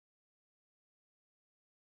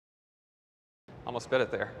Almost bit it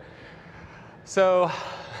there. So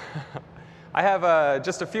I have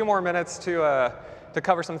just a few more minutes to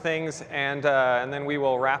cover some things, and then we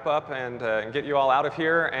will wrap up and get you all out of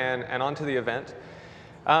here and onto the event.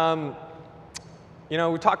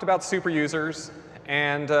 We talked about super users,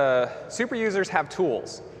 and super users have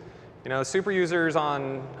tools. Super users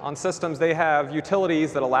on systems, they have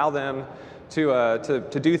utilities that allow them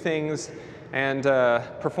to do things and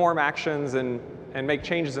perform actions and make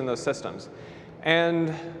changes in those systems.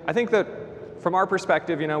 And I think that from our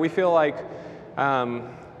perspective, we feel like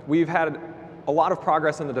we've had a lot of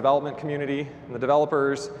progress in the development community, and the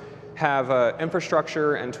developers have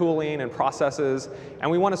infrastructure and tooling and processes, and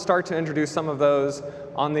we want to start to introduce some of those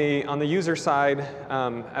on the user side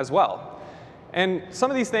as well. And some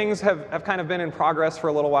of these things have kind of been in progress for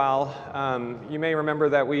a little while. You may remember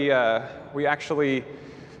that we actually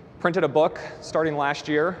printed a book starting last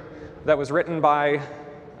year that was written by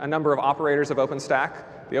a number of operators of OpenStack,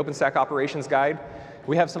 the OpenStack Operations Guide.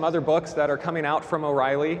 We have some other books that are coming out from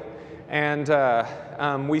O'Reilly, and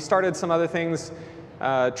we started some other things.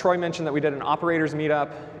 Troy mentioned that we did an operators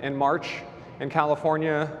meetup in March in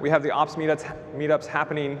California. We have the ops meetups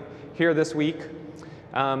happening here this week.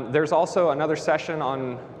 There's also another session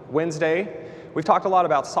on Wednesday. We've talked a lot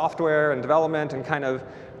about software and development and kind of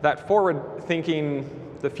that forward thinking,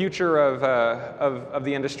 the future of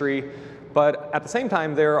the industry. But at the same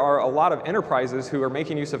time, there are a lot of enterprises who are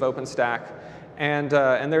making use of OpenStack. And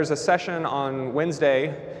there's a session on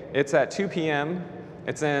Wednesday. It's at 2 p.m.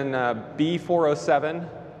 It's in B407,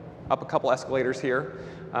 up a couple escalators here.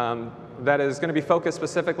 That is going to be focused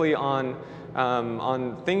specifically on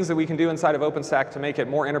things that we can do inside of OpenStack to make it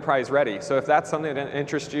more enterprise ready. So if that's something that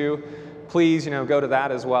interests you, please go to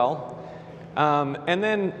that as well. And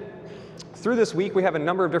then through this week, we have a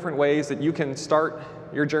number of different ways that you can start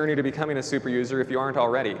your journey to becoming a super user if you aren't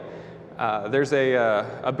already. There's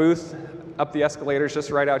a booth up the escalators just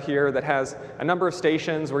right out here that has a number of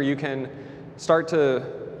stations where you can start to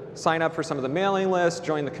sign up for some of the mailing lists,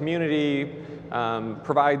 join the community,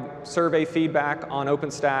 provide survey feedback on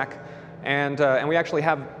OpenStack, and we actually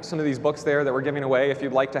have some of these books there that we're giving away if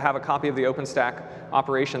you'd like to have a copy of the OpenStack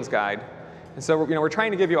Operations Guide. And so we're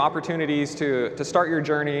trying to give you opportunities to start your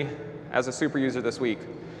journey as a super user this week.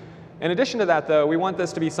 In addition to that, though, we want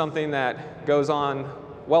this to be something that goes on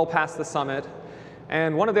well past the summit.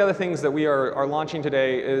 And one of the other things that we are launching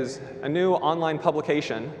today is a new online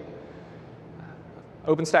publication,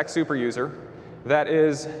 OpenStack Super User, that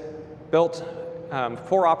is built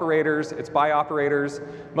for operators. It's by operators.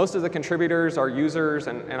 Most of the contributors are users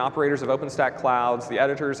and operators of OpenStack clouds. The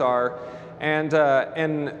editors are. And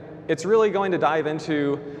it's really going to dive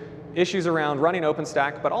into issues around running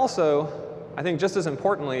OpenStack, but also, I think just as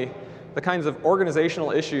importantly, the kinds of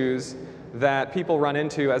organizational issues that people run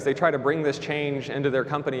into as they try to bring this change into their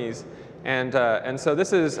companies. And so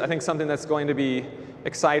this is, I think, something that's going to be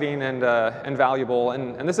exciting and valuable.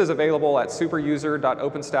 And this is available at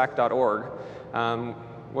superuser.openstack.org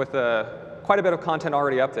with quite a bit of content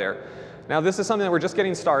already up there. Now, this is something that we're just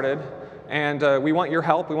getting started, and we want your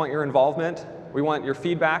help. We want your involvement. We want your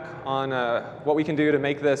feedback on what we can do to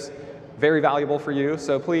make this very valuable for you.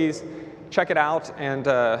 So please check it out and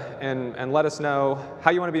let us know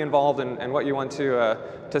how you want to be involved and what you want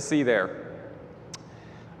to see there.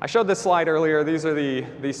 I showed this slide earlier. These are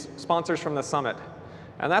the sponsors from the summit.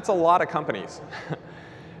 And that's a lot of companies.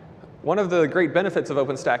 One of the great benefits of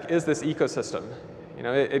OpenStack is this ecosystem.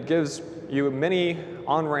 It gives you many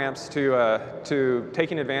on-ramps to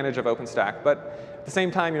taking advantage of OpenStack. But at the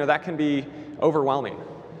same time, that can be overwhelming.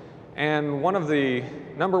 And one of the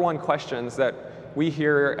 #1 questions that we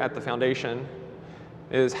hear at the foundation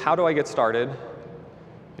is, how do I get started?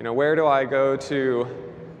 Where do I go to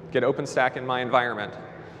get OpenStack in my environment?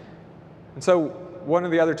 And so one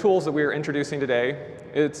of the other tools that we are introducing today,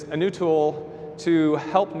 it's a new tool to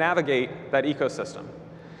help navigate that ecosystem.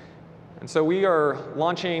 And so we are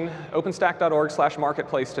launching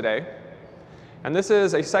openstack.org/marketplace today. And this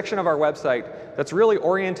is a section of our website that's really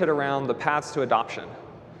oriented around the paths to adoption.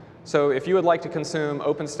 So if you would like to consume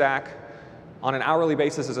OpenStack on an hourly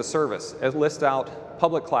basis as a service, it lists out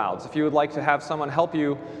public clouds. If you would like to have someone help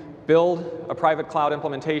you build a private cloud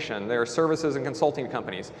implementation, there are services and consulting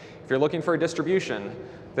companies. If you're looking for a distribution,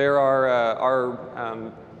 there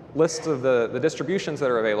are lists of the distributions that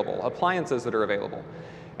are available, appliances that are available.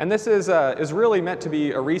 And this is really meant to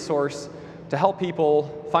be a resource to help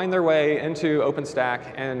people find their way into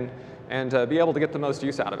OpenStack and be able to get the most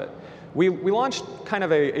use out of it. We launched kind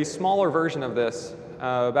of a smaller version of this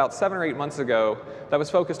about 7 or 8 months ago that was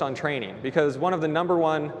focused on training, because one of the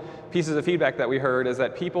 #1 pieces of feedback that we heard is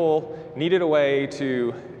that people needed a way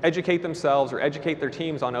to educate themselves or educate their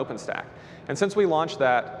teams on OpenStack. And since we launched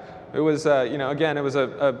that, it was, again, it was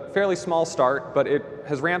a fairly small start, but it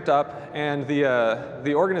has ramped up, and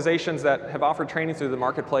the organizations that have offered training through the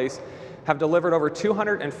marketplace have delivered over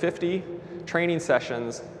 250 training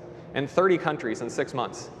sessions in 30 countries in 6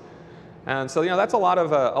 months. And so, that's a lot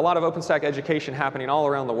of OpenStack education happening all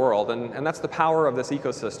around the world, and that's the power of this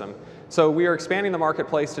ecosystem. So we are expanding the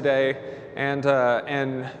marketplace today, and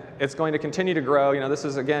it's going to continue to grow. This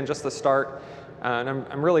is, again, just the start, and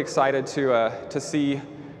I'm really excited to see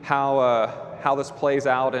how this plays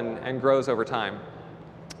out and grows over time.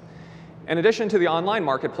 In addition to the online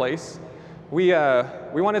marketplace, we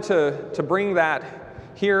wanted to bring that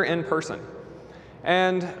here in person.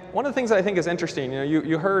 And one of the things that I think is interesting,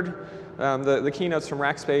 you heard the keynotes from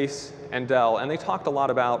Rackspace and Dell, and they talked a lot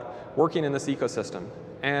about working in this ecosystem.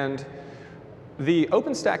 And the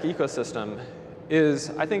OpenStack ecosystem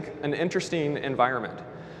is, I think, an interesting environment.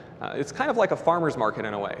 It's kind of like a farmer's market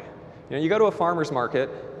in a way. You go to a farmer's market,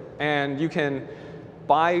 and you can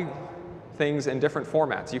buy things in different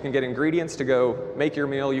formats. You can get ingredients to go make your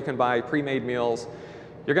meal. You can buy pre-made meals.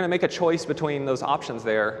 You're going to make a choice between those options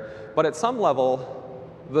there. But at some level,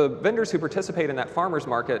 the vendors who participate in that farmer's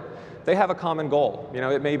market, they have a common goal.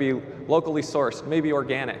 It may be locally sourced, maybe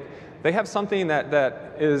organic. They have something that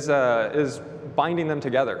is binding them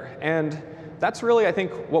together. And that's really, I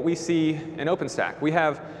think, what we see in OpenStack. We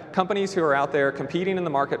have companies who are out there competing in the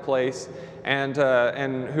marketplace and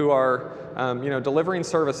who are delivering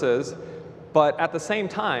services, but at the same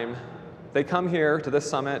time, they come here to this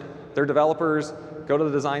summit, their developers go to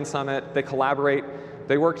the design summit, they collaborate,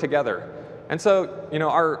 they work together. And so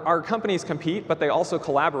our companies compete, but they also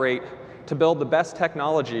collaborate to build the best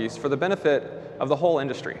technologies for the benefit of the whole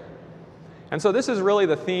industry. And so this is really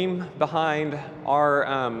the theme behind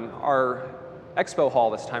our expo hall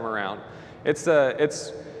this time around.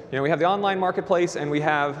 We have the online marketplace, and we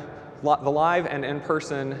have the live and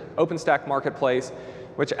in-person OpenStack Marketplace,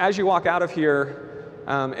 which as you walk out of here,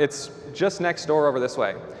 it's just next door over this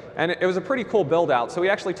way. And it was a pretty cool build out. So we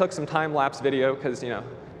actually took some time-lapse video, because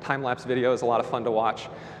time-lapse video is a lot of fun to watch.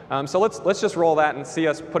 So let's just roll that and see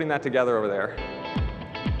us putting that together over there.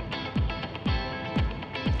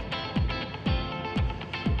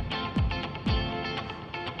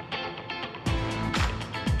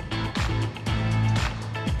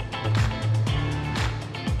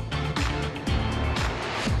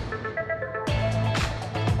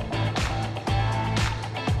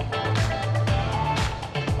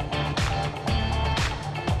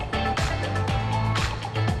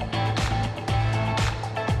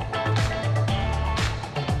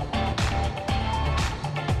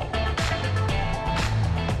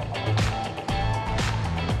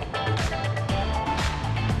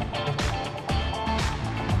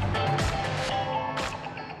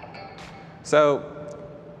 So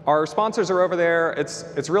our sponsors are over there.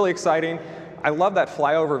 It's really exciting. I love that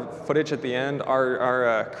flyover footage at the end.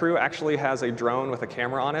 Our crew actually has a drone with a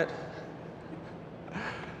camera on it.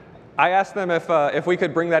 I asked them if we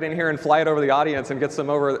could bring that in here and fly it over the audience and get some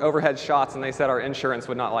overhead shots, and they said our insurance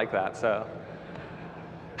would not like that. So,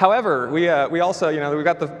 however, we also, we've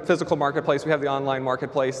got the physical marketplace, we have the online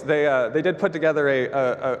marketplace. They did put together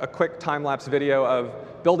a quick time-lapse video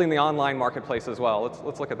of building the online marketplace as well.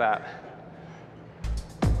 Let's look at that.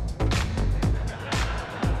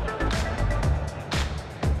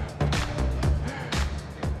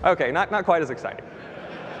 OK, not quite as exciting.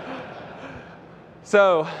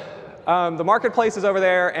 So the marketplace is over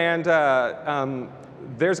there, and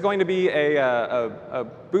there's going to be a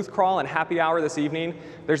booth crawl and happy hour this evening.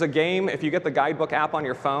 There's a game. If you get the Guidebook app on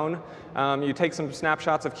your phone, you take some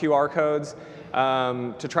snapshots of QR codes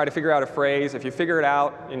to try to figure out a phrase. If you figure it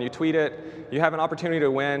out and you tweet it, you have an opportunity to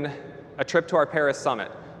win a trip to our Paris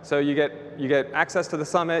summit. So you get access to the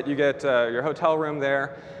summit, you get your hotel room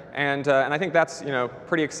there, and I think that's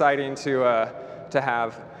pretty exciting to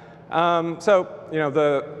have. So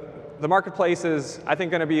the marketplace is, I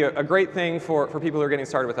think, going to be a great thing for people who are getting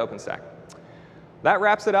started with OpenStack. That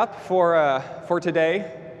wraps it up for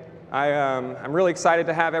today. I'm really excited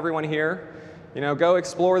to have everyone here. Go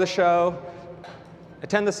explore the show,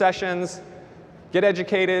 attend the sessions, get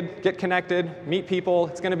educated, get connected, meet people.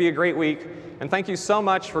 It's going to be a great week. And thank you so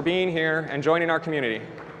much for being here and joining our community.